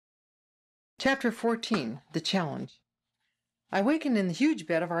Chapter 14. The Challenge. I wakened in the huge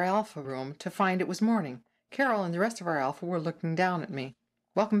bed of our Alpha room to find it was morning. Carol and the rest of our Alpha were looking down at me.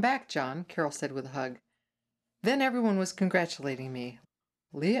 "Welcome back, John," Carol said with a hug. Then everyone was congratulating me.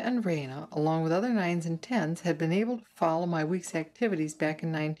 Leah and Raina, along with other 9s and 10s, had been able to follow my week's activities back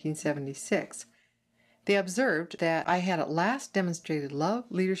in 1976. They observed that I had at last demonstrated love,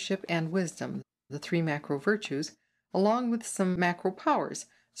 leadership, and wisdom, the 3 macro virtues, along with some macro powers,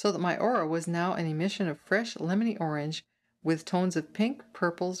 so that my aura was now an emission of fresh lemony orange with tones of pink,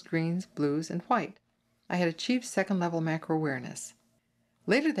 purples, greens, blues, and white. I had achieved second-level macro awareness.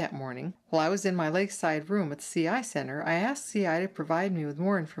 Later that morning, while I was in my lakeside room at the CI Center, I asked CI to provide me with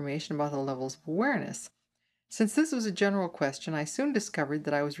more information about the levels of awareness. Since this was a general question, I soon discovered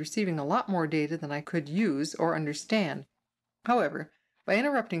that I was receiving a lot more data than I could use or understand. However, by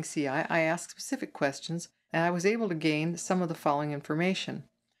interrupting CI, I asked specific questions, and I was able to gain some of the following information.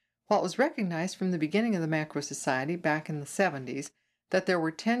 While it was recognized from the beginning of the Macro Society back in the 70s that there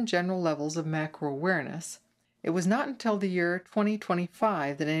were 10 general levels of macro awareness, it was not until the year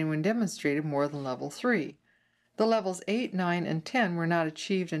 2025 that anyone demonstrated more than level 3. The levels 8, 9, and 10 were not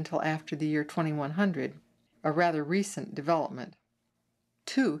achieved until after the year 2100, a rather recent development.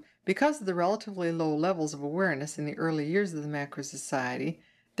 2. Because of the relatively low levels of awareness in the early years of the Macro Society,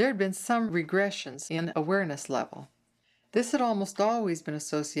 there had been some regressions in awareness level. This had almost always been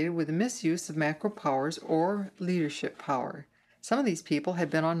associated with the misuse of macro powers or leadership power. Some of these people had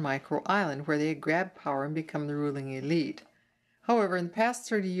been on Micro Island, where they had grabbed power and become the ruling elite. However, in the past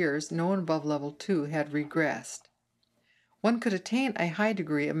 30 years, no one above level 2 had regressed. One could attain a high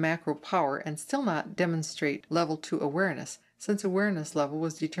degree of macro power and still not demonstrate level 2 awareness, since awareness level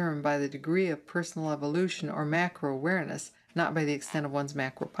was determined by the degree of personal evolution or macro awareness, not by the extent of one's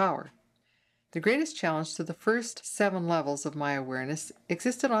macro power. The greatest challenge to the first 7 levels of my awareness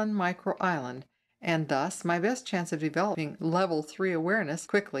existed on Micro Island, and thus my best chance of developing level 3 awareness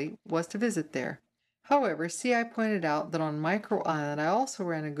quickly was to visit there. However, CI pointed out that on Micro Island I also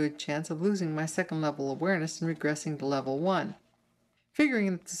ran a good chance of losing my second level awareness and regressing to level 1. Figuring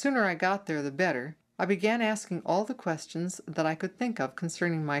that the sooner I got there the better, I began asking all the questions that I could think of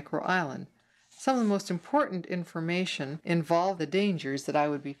concerning Micro Island. Some of the most important information involved the dangers that I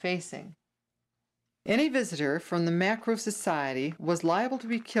would be facing. Any visitor from the Macro Society was liable to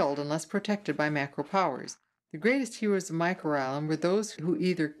be killed unless protected by macro powers. The greatest heroes of Micro Island were those who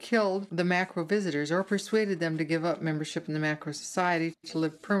either killed the macro visitors or persuaded them to give up membership in the Macro Society to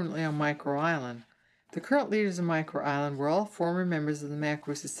live permanently on Micro Island. The current leaders of Micro Island were all former members of the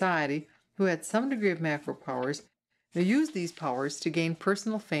Macro Society who had some degree of macro powers. They used these powers to gain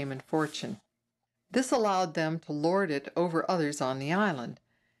personal fame and fortune. This allowed them to lord it over others on the island.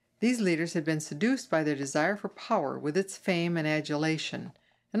 These leaders had been seduced by their desire for power with its fame and adulation.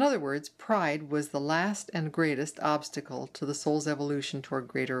 In other words, pride was the last and greatest obstacle to the soul's evolution toward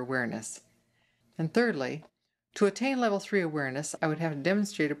greater awareness. And thirdly, to attain level 3 awareness, I would have to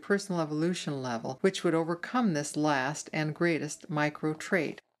demonstrate a personal evolution level which would overcome this last and greatest micro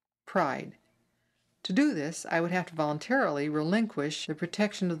trait, pride. To do this, I would have to voluntarily relinquish the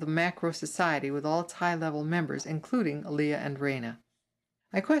protection of the Macro Society with all its high-level members, including Leah and Raina.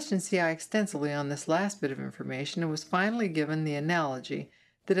 I questioned CI extensively on this last bit of information and was finally given the analogy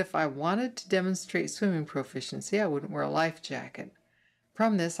that if I wanted to demonstrate swimming proficiency, I wouldn't wear a life jacket.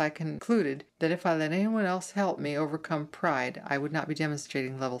 From this, I concluded that if I let anyone else help me overcome pride, I would not be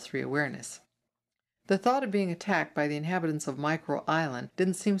demonstrating level 3 awareness. The thought of being attacked by the inhabitants of Micro Island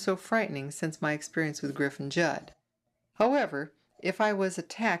didn't seem so frightening since my experience with Griffin Judd. However, if I was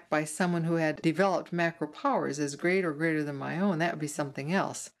attacked by someone who had developed macro powers as great or greater than my own, that would be something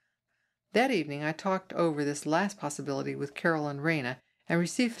else. That evening I talked over this last possibility with Carol and Raina and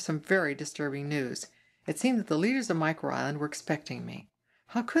received some very disturbing news. It seemed that the leaders of Micro Island were expecting me.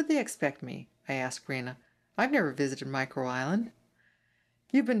 How could they expect me? I asked Raina. I've never visited Micro Island.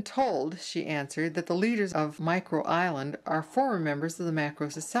 You've been told, she answered, that the leaders of Micro Island are former members of the Macro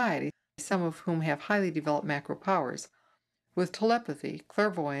Society, some of whom have highly developed macro powers. With telepathy,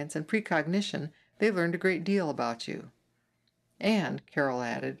 clairvoyance, and precognition, they learned a great deal about you. And, Carol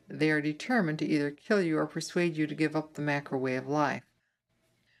added, they are determined to either kill you or persuade you to give up the macro way of life.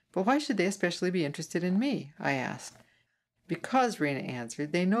 But why should they especially be interested in me? I asked. Because, Raina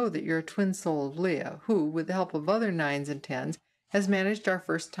answered, they know that you're a twin soul of Leah, who, with the help of other 9s and 10s, has managed our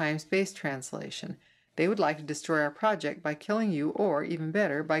first time-space translation. They would like to destroy our project by killing you, or, even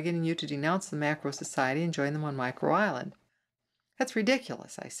better, by getting you to denounce the Macro Society and join them on Micro Island. That's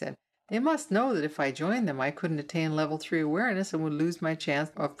ridiculous, I said. They must know that if I joined them, I couldn't attain level 3 awareness and would lose my chance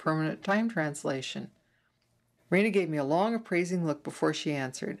of permanent time translation. Raina gave me a long, appraising look before she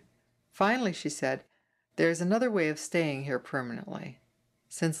answered. Finally, she said, "There's another way of staying here permanently.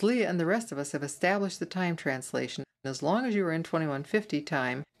 Since Leah and the rest of us have established the time translation, as long as you are in 2150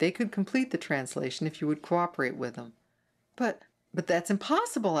 time, they could complete the translation if you would cooperate with them." But, but that's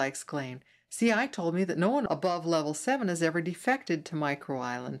impossible, I exclaimed. CI told me that no one above level 7 has ever defected to Micro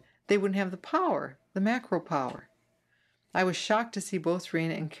Island. They wouldn't have the power, the macro power. I was shocked to see both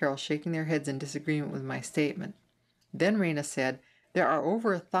Raina and Carol shaking their heads in disagreement with my statement. Then Raina said, "There are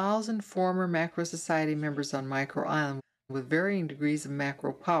over 1,000 former Macro Society members on Micro Island with varying degrees of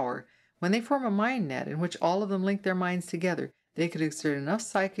macro power. When they form a mind net in which all of them link their minds together, they could exert enough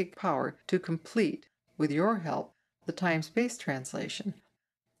psychic power to complete, with your help, the time-space translation.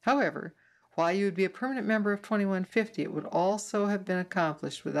 However, while you would be a permanent member of 2150, it would also have been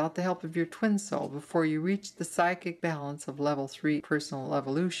accomplished without the help of your twin soul before you reached the psychic balance of level 3 personal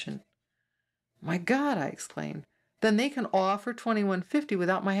evolution." "My God!" I exclaimed. "Then they can offer 2150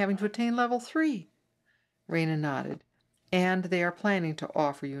 without my having to attain level 3. Raina nodded. "And they are planning to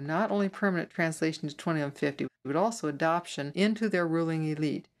offer you not only permanent translation to 2150, but also adoption into their ruling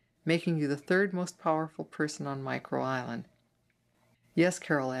elite, making you the third most powerful person on Micro Island." "Yes,"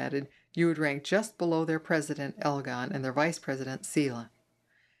 Carol added, "you would rank just below their president, Elgon, and their vice president, Sela."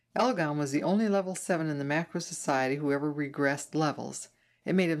 Elgon was the only level 7 in the Macro Society who ever regressed levels.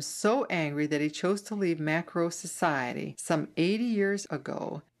 It made him so angry that he chose to leave Macro Society some 80 years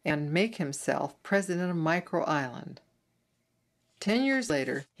ago and make himself president of Micro Island. 10 years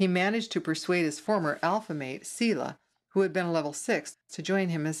later, he managed to persuade his former alpha mate, Sela, who had been a level 6, to join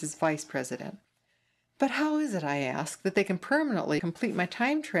him as his vice president. "But how is it," I asked, "that they can permanently complete my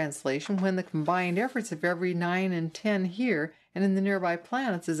time translation when the combined efforts of every 9 and 10 here and in the nearby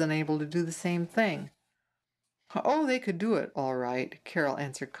planets is unable to do the same thing?" "Oh, they could do it, all right," Carol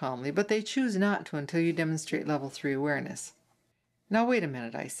answered calmly, "but they choose not to until you demonstrate level 3 awareness." "Now wait a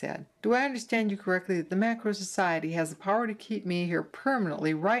minute," I said. "Do I understand you correctly that the Macro Society has the power to keep me here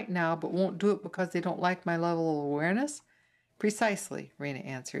permanently right now, but won't do it because they don't like my level of awareness?" "Precisely," Raina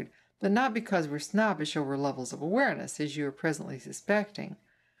answered, "but not because we're snobbish over levels of awareness, as you are presently suspecting."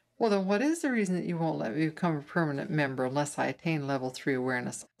 "Well, then what is the reason that you won't let me become a permanent member unless I attain level 3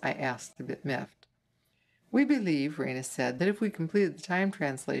 awareness?" I asked, a bit miffed. "We believe," Raina said, "that if we completed the time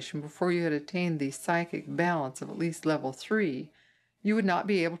translation before you had attained the psychic balance of at least level 3, you would not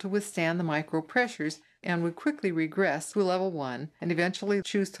be able to withstand the micro pressures and would quickly regress to level 1 and eventually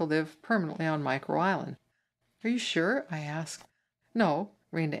choose to live permanently on Micro Island." "Are you sure?" I asked. "No,"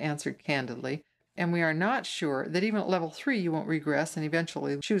 Raina answered candidly, "and we are not sure that even at level 3 you won't regress and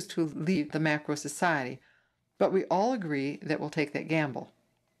eventually choose to leave the Macro Society, but we all agree that we'll take that gamble."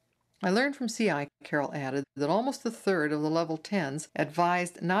 "I learned from CI," Carol added, "that almost a third of the level 10s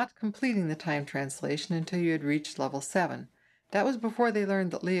advised not completing the time translation until you had reached level 7. That was before they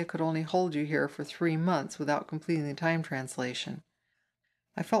learned that Leah could only hold you here for 3 months without completing the time translation."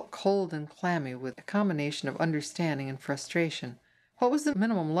 I felt cold and clammy with a combination of understanding and frustration. "What was the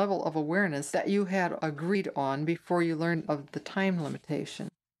minimum level of awareness that you had agreed on before you learned of the time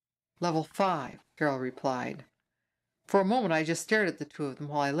limitation?" "Level 5, Carol replied. For a moment I just stared at the two of them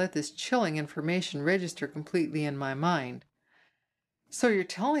while I let this chilling information register completely in my mind. "So you're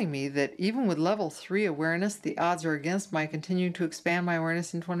telling me that even with level 3 awareness, the odds are against my continuing to expand my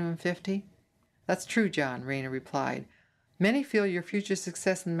awareness in 2150? "That's true, John," Raina replied. "Many feel your future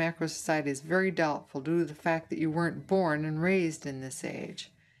success in the Macro Society is very doubtful due to the fact that you weren't born and raised in this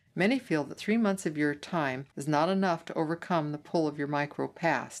age. Many feel that 3 months of your time is not enough to overcome the pull of your micro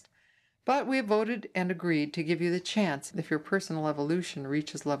past. But we have voted and agreed to give you the chance if your personal evolution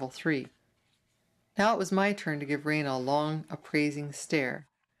reaches level 3. Now it was my turn to give Raina a long, appraising stare.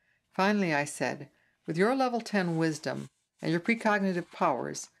 Finally I said, "With your level 10 wisdom and your precognitive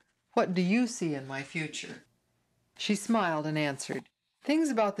powers, what do you see in my future?" She smiled and answered, "Things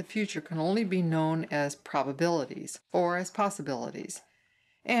about the future can only be known as probabilities, or as possibilities,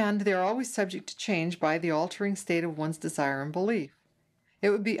 and they are always subject to change by the altering state of one's desire and belief. It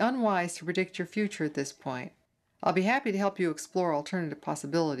would be unwise to predict your future at this point. I'll be happy to help you explore alternative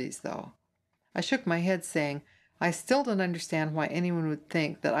possibilities, though." I shook my head, saying, "I still don't understand why anyone would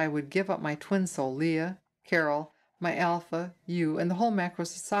think that I would give up my twin soul, Leah, Carol, my alpha, you, and the whole Macro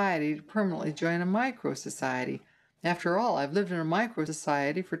Society to permanently join a Micro Society. After all, I've lived in a Micro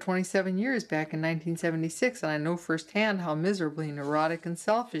Society for 27 years back in 1976, and I know firsthand how miserably neurotic and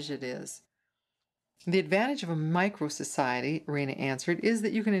selfish it is." "The advantage of a Micro Society," Raina answered, "is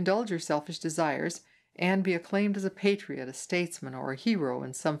that you can indulge your selfish desires and be acclaimed as a patriot, a statesman, or a hero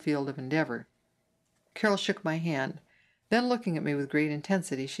in some field of endeavor." Carol shook my hand. Then, looking at me with great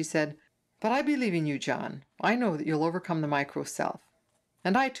intensity, she said, "But I believe in you, John. I know that you'll overcome the micro self."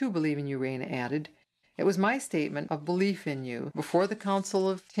 And I too believe in you, Raina added. It was my statement of belief in you before the Council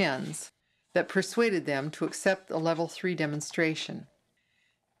of Tens that persuaded them to accept a Level 3 demonstration.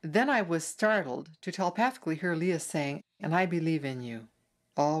 Then I was startled to telepathically hear Leah saying, "And I believe in you,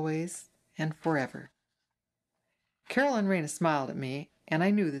 always and forever." Carol and Raina smiled at me, and I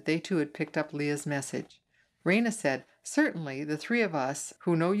knew that they too had picked up Leah's message. Raina said, "Certainly, the three of us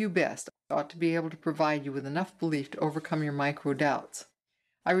who know you best ought to be able to provide you with enough belief to overcome your micro-doubts."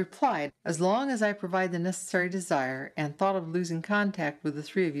 I replied, "As long as I provide the necessary desire, and thought of losing contact with the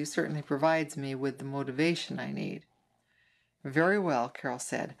three of you certainly provides me with the motivation I need." "Very well," Carol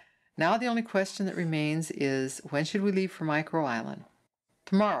said. "Now the only question that remains is, when should we leave for Micro Island?"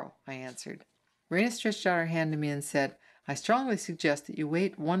 "Tomorrow," I answered. Raina stretched out her hand to me and said, "I strongly suggest that you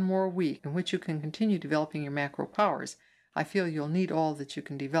wait one more week in which you can continue developing your macro powers. I feel you'll need all that you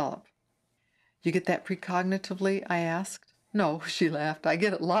can develop." "You get that precognitively?" I asked. "No," she laughed. "I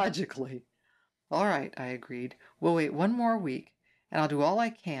get it logically." "All right," I agreed. "We'll wait one more week, and I'll do all I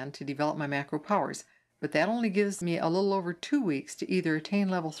can to develop my macro powers, but that only gives me a little over 2 weeks to either attain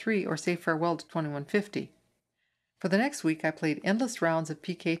level 3 or say farewell to 2150. For the next week, I played endless rounds of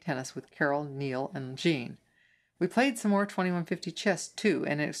PK tennis with Carol, Neil, and Jean. We played some more 2150 chess, too,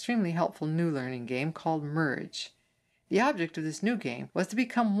 and an extremely helpful new learning game called Merge. The object of this new game was to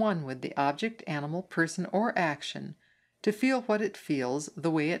become one with the object, animal, person, or action, to feel what it feels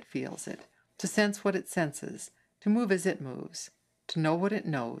the way it feels it, to sense what it senses, to move as it moves, to know what it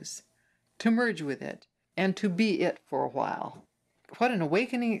knows, to merge with it, and to be it for a while. What an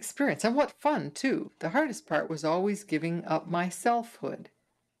awakening experience, and what fun, too! The hardest part was always giving up my selfhood.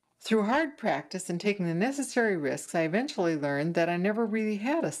 Through hard practice and taking the necessary risks, I eventually learned that I never really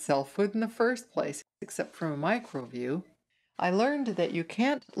had a selfhood in the first place, except from a micro view. I learned that you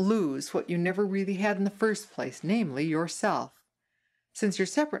can't lose what you never really had in the first place, namely yourself. Since your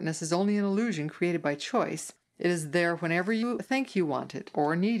separateness is only an illusion created by choice, it is there whenever you think you want it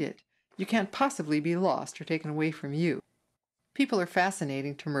or need it. You can't possibly be lost or taken away from you. People are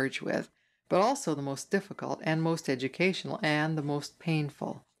fascinating to merge with, but also the most difficult and most educational and the most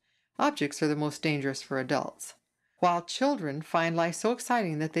painful. Objects are the most dangerous for adults. While children find life so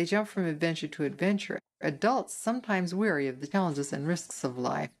exciting that they jump from adventure to adventure, adults sometimes weary of the challenges and risks of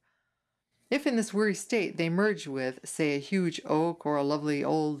life. If in this weary state they merge with, say, a huge oak or a lovely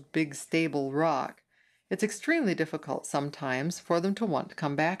old big stable rock, it's extremely difficult sometimes for them to want to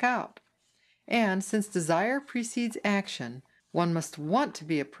come back out. And since desire precedes action, one must want to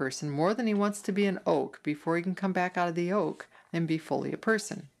be a person more than he wants to be an oak before he can come back out of the oak and be fully a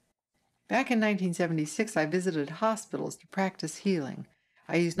person. Back in 1976, I visited hospitals to practice healing.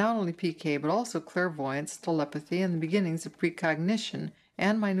 I used not only PK but also clairvoyance, telepathy, and the beginnings of precognition,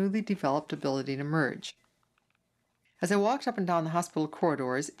 and my newly developed ability to merge. As I walked up and down the hospital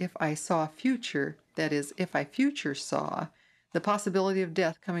corridors, if I saw future, that is, if I future saw, the possibility of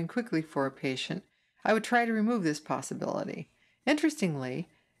death coming quickly for a patient, I would try to remove this possibility. Interestingly,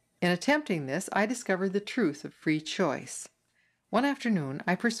 in attempting this, I discovered the truth of free choice. One afternoon,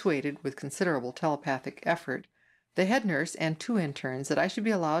 I persuaded, with considerable telepathic effort, the head nurse and 2 interns that I should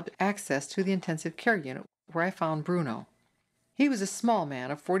be allowed access to the intensive care unit, where I found Bruno. He was a small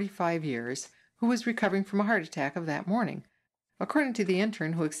man of 45 years, who was recovering from a heart attack of that morning. According to the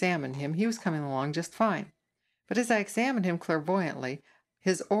intern who examined him, he was coming along just fine. But as I examined him clairvoyantly,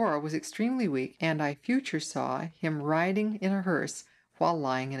 his aura was extremely weak, and I future saw him riding in a hearse while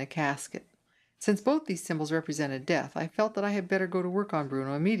lying in a casket. Since both these symbols represented death, I felt that I had better go to work on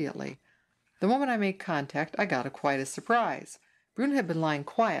Bruno immediately. The moment I made contact, I got quite a surprise. Bruno had been lying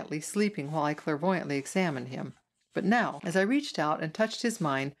quietly, sleeping while I clairvoyantly examined him. But now, as I reached out and touched his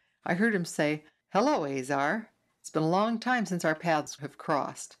mind, I heard him say, "Hello, Azar. It's been a long time since our paths have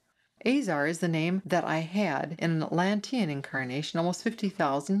crossed." Azar is the name that I had in an Atlantean incarnation almost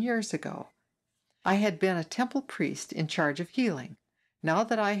 50,000 years ago. I had been a temple priest in charge of healing. Now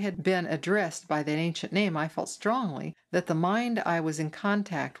that I had been addressed by that ancient name, I felt strongly that the mind I was in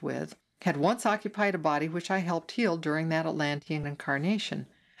contact with had once occupied a body which I helped heal during that Atlantean incarnation.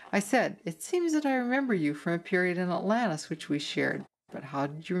 I said, "It seems that I remember you from a period in Atlantis which we shared, but how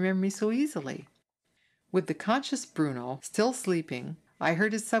did you remember me so easily?" With the conscious Bruno still sleeping, I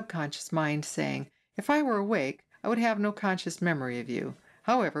heard his subconscious mind saying, "If I were awake, I would have no conscious memory of you.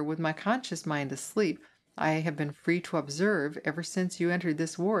 However, with my conscious mind asleep, I have been free to observe ever since you entered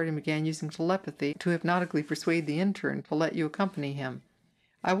this ward and began using telepathy to hypnotically persuade the intern to let you accompany him.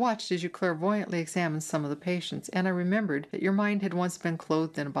 I watched as you clairvoyantly examined some of the patients, and I remembered that your mind had once been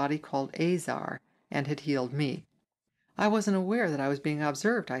clothed in a body called Azar and had healed me." "I wasn't aware that I was being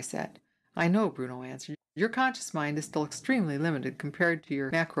observed," I said. "I know," Bruno answered. Your conscious mind is still extremely limited compared to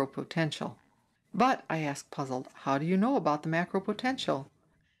your macro potential. But, I asked puzzled, how do you know about the macro potential?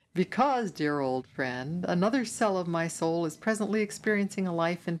 Because, dear old friend, another cell of my soul is presently experiencing a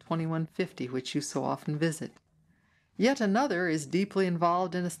life in 2150, which you so often visit. Yet another is deeply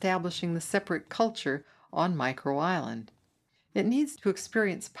involved in establishing the separate culture on Micro Island. It needs to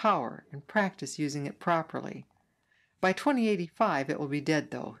experience power and practice using it properly. By 2085 it will be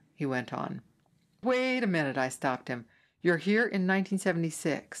dead, though, he went on. Wait a minute, I stopped him. You're here in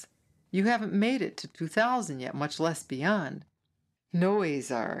 1976. You haven't made it to 2000 yet, much less beyond. No,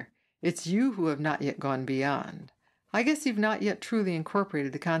 Azar. It's you who have not yet gone beyond. I guess you've not yet truly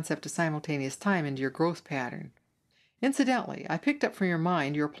incorporated the concept of simultaneous time into your growth pattern. Incidentally, I picked up from your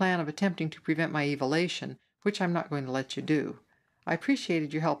mind your plan of attempting to prevent my evolution, which I'm not going to let you do. I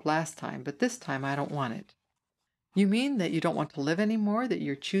appreciated your help last time, but this time I don't want it. You mean that you don't want to live anymore, that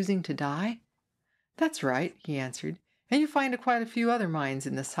you're choosing to die? That's right, he answered, and you find quite a few other minds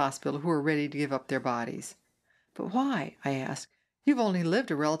in this hospital who are ready to give up their bodies. But why? I asked. You've only lived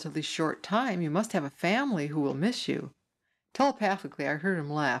a relatively short time. You must have a family who will miss you. Telepathically, I heard him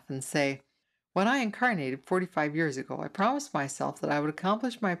laugh and say, when I incarnated 45 years ago, I promised myself that I would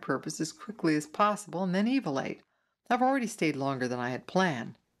accomplish my purpose as quickly as possible and then evolate. I've already stayed longer than I had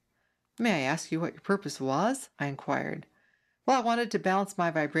planned. May I ask you what your purpose was? I inquired. Well, I wanted to balance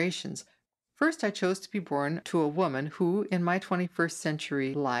my vibrations. First, I chose to be born to a woman who, in my 21st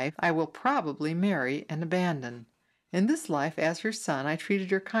century life, I will probably marry and abandon. In this life, as her son, I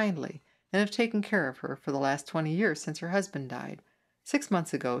treated her kindly and have taken care of her for the last 20 years since her husband died. 6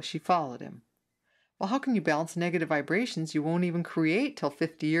 months ago, she followed him. Well, how can you balance negative vibrations you won't even create till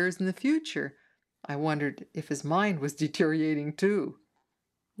 50 years in the future? I wondered if his mind was deteriorating too.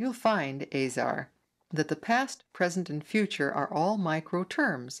 You'll find, Azar, that the past, present, and future are all micro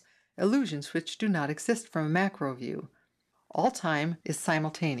terms, illusions which do not exist from a macro view. All time is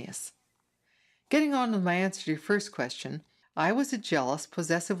simultaneous. Getting on with my answer to your first question, I was a jealous,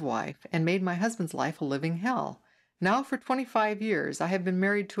 possessive wife and made my husband's life a living hell. Now for 25 years I have been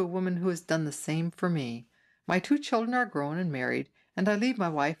married to a woman who has done the same for me. My 2 children are grown and married, and I leave my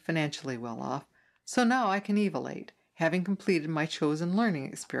wife financially well off, so now I can evolate, having completed my chosen learning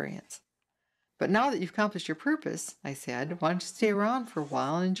experience. But now that you've accomplished your purpose, I said, why don't you stay around for a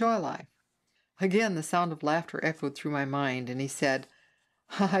while and enjoy life? Again the sound of laughter echoed through my mind, and he said,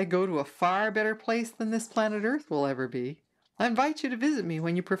 I go to a far better place than this planet Earth will ever be. I invite you to visit me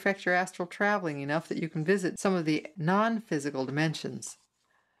when you perfect your astral traveling enough that you can visit some of the non-physical dimensions.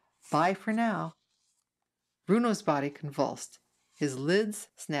 Bye for now. Bruno's body convulsed. His lids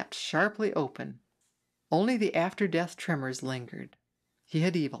snapped sharply open. Only the after-death tremors lingered. He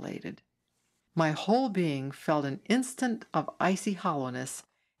had evolated. My whole being felt an instant of icy hollowness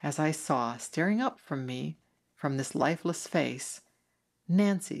as I saw, staring up from me, from this lifeless face,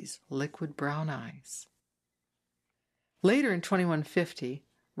 Nancy's liquid brown eyes. Later in 2150,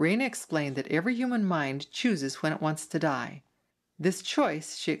 Raina explained that every human mind chooses when it wants to die. This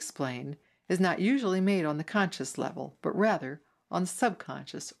choice, she explained, is not usually made on the conscious level, but rather on the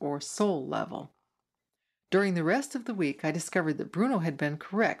subconscious or soul level. During the rest of the week, I discovered that Bruno had been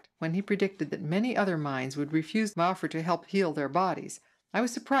correct when he predicted that many other minds would refuse my offer to help heal their bodies. I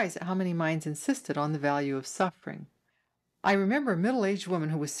was surprised at how many minds insisted on the value of suffering. I remember a middle-aged woman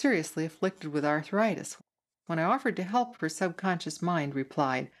who was seriously afflicted with arthritis. When I offered to help, her subconscious mind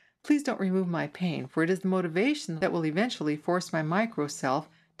replied, please don't remove my pain, for it is the motivation that will eventually force my micro-self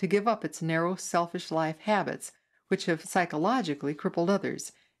to give up its narrow, selfish life habits, which have psychologically crippled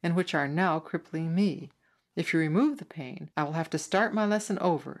others, and which are now crippling me. If you remove the pain, I will have to start my lesson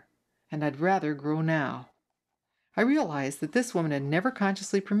over, and I'd rather grow now. I realized that this woman had never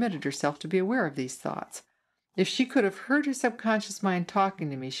consciously permitted herself to be aware of these thoughts. If she could have heard her subconscious mind talking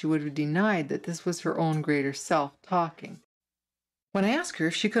to me, she would have denied that this was her own greater self talking. When I asked her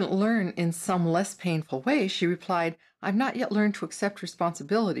if she couldn't learn in some less painful way, she replied, I've not yet learned to accept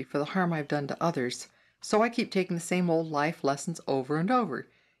responsibility for the harm I've done to others, so I keep taking the same old life lessons over and over.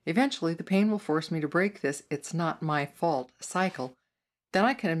 Eventually, the pain will force me to break this "it's not my fault" cycle. Then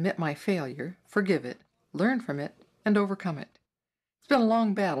I can admit my failure, forgive it, learn from it, and overcome it. It's been a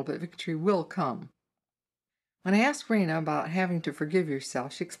long battle, but victory will come. When I asked Raina about having to forgive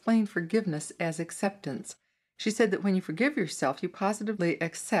yourself, she explained forgiveness as acceptance. She said that when you forgive yourself, you positively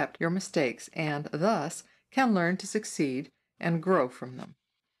accept your mistakes and, thus, can learn to succeed and grow from them.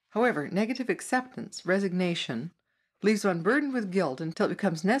 However, negative acceptance, resignation, leaves one burdened with guilt until it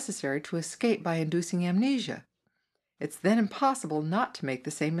becomes necessary to escape by inducing amnesia. It's then impossible not to make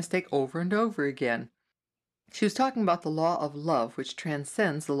the same mistake over and over again. She was talking about the law of love, which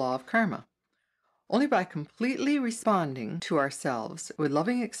transcends the law of karma. Only by completely responding to ourselves with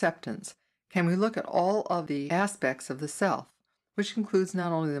loving acceptance can we look at all of the aspects of the self, which includes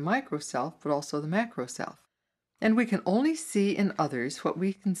not only the micro-self but also the macro-self. And we can only see in others what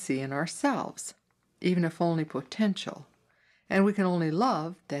we can see in ourselves, even if only potential. And we can only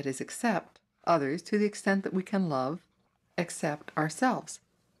love, that is, accept, others to the extent that we can love, accept ourselves.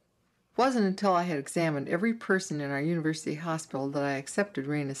 It wasn't until I had examined every person in our university hospital that I accepted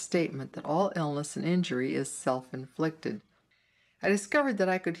Raina's statement that all illness and injury is self-inflicted. I discovered that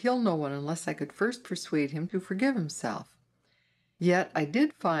I could heal no one unless I could first persuade him to forgive himself. Yet I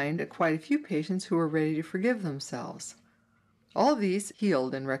did find quite a few patients who were ready to forgive themselves. All of these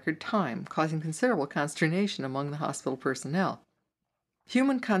healed in record time, causing considerable consternation among the hospital personnel.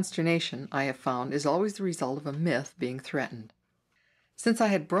 Human consternation, I have found, is always the result of a myth being threatened. Since I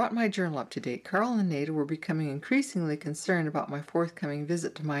had brought my journal up to date, Carl and Nada were becoming increasingly concerned about my forthcoming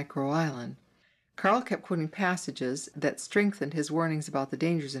visit to Micro Island. Carl kept quoting passages that strengthened his warnings about the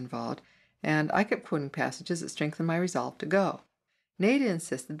dangers involved, and I kept quoting passages that strengthened my resolve to go. Nada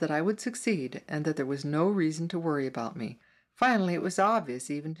insisted that I would succeed and that there was no reason to worry about me. Finally, it was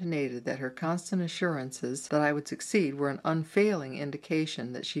obvious even to Nada that her constant assurances that I would succeed were an unfailing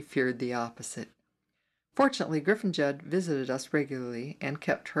indication that she feared the opposite. Fortunately, Griffin Judd visited us regularly and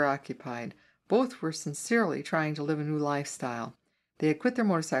kept her occupied. Both were sincerely trying to live a new lifestyle. They had quit their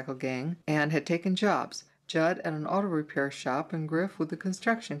motorcycle gang and had taken jobs, Judd at an auto repair shop and Griff with a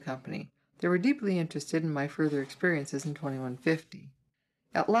construction company. They were deeply interested in my further experiences in 2150.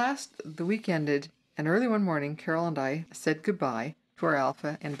 At last, the week ended, and early one morning Carol and I said goodbye to our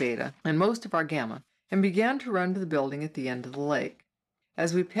Alpha and Beta and most of our Gamma and began to run to the building at the end of the lake.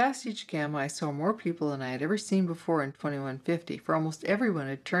 As we passed each Gamma, I saw more people than I had ever seen before in 2150, for almost everyone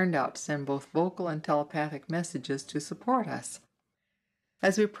had turned out to send both vocal and telepathic messages to support us.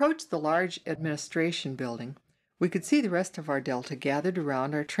 As we approached the large administration building, we could see the rest of our Delta gathered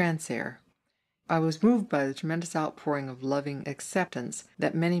around our transair. I was moved by the tremendous outpouring of loving acceptance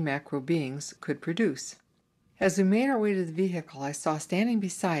that many macro beings could produce. As we made our way to the vehicle, I saw standing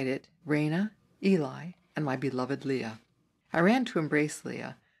beside it Raina, Eli, and my beloved Leah. I ran to embrace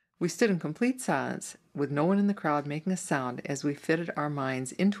Leah. We stood in complete silence, with no one in the crowd making a sound as we fitted our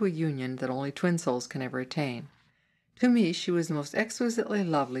minds into a union that only twin souls can ever attain. To me, she was the most exquisitely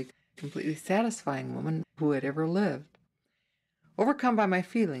lovely, completely satisfying woman who had ever lived. Overcome by my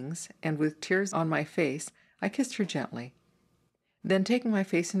feelings, and with tears on my face, I kissed her gently. Then, taking my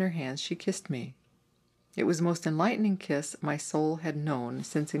face in her hands, she kissed me. It was the most enlightening kiss my soul had known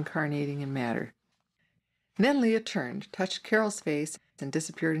since incarnating in matter. Then Leah turned, touched Carol's face, and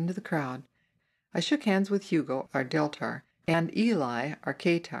disappeared into the crowd. I shook hands with Hugo, our Deltar, and Eli, our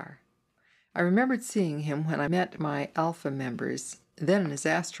Katar. I remembered seeing him when I met my Alpha members, then in his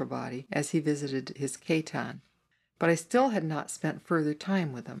astral body, as he visited his Katon. But I still had not spent further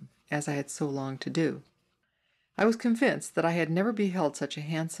time with him, as I had so longed to do. I was convinced that I had never beheld such a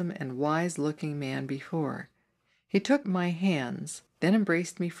handsome and wise-looking man before. He took my hands, then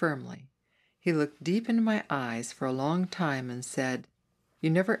embraced me firmly. He looked deep into my eyes for a long time and said, "You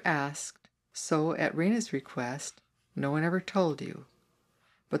never asked, so at Raina's request, no one ever told you.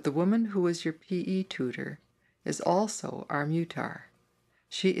 But the woman who was your PE tutor is also our Mutar.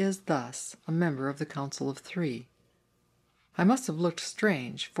 She is thus a member of the Council of Three." I must have looked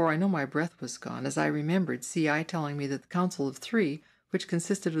strange, for I know my breath was gone, as I remembered CI telling me that the Council of Three, which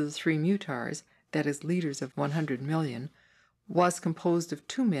consisted of the three Mutars, that is, leaders of 100 million, was composed of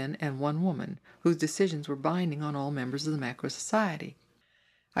 2 men and 1 woman, whose decisions were binding on all members of the macro society.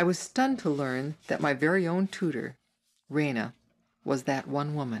 I was stunned to learn that my very own tutor, Raina, was that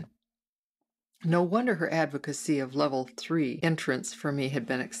one woman. No wonder her advocacy of level 3 entrance for me had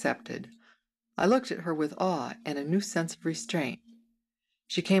been accepted. I looked at her with awe and a new sense of restraint.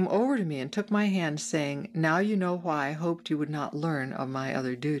 She came over to me and took my hand, saying, "Now you know why I hoped you would not learn of my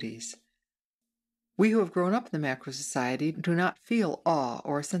other duties." We who have grown up in the macro society do not feel awe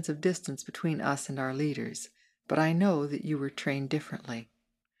or a sense of distance between us and our leaders, but I know that you were trained differently.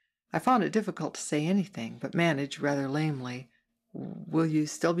 I found it difficult to say anything, but managed rather lamely, "Will you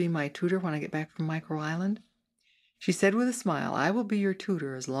still be my tutor when I get back from Micro Island?" She said with a smile, "I will be your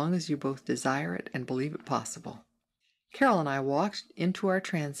tutor as long as you both desire it and believe it possible." Carol and I walked into our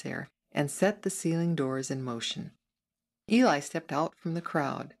transair and set the ceiling doors in motion. Eli stepped out from the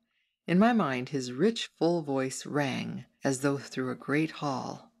crowd. In my mind, his rich, full voice rang, as though through a great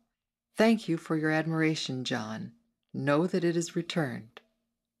hall. "Thank you for your admiration, John. Know that it is returned.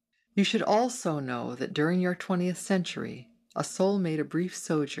 You should also know that during your 20th century, a soul made a brief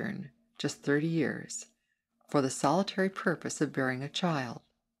sojourn, just 30 years, for the solitary purpose of bearing a child.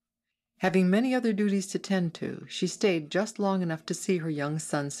 Having many other duties to tend to, she stayed just long enough to see her young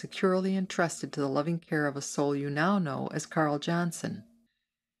son securely entrusted to the loving care of a soul you now know as Carl Johnson.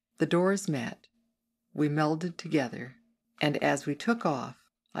 The doors met. We melded together, and as we took off,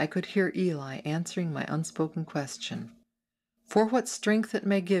 I could hear Eli answering my unspoken question. For what strength it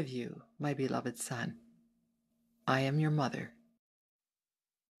may give you, my beloved son, I am your mother.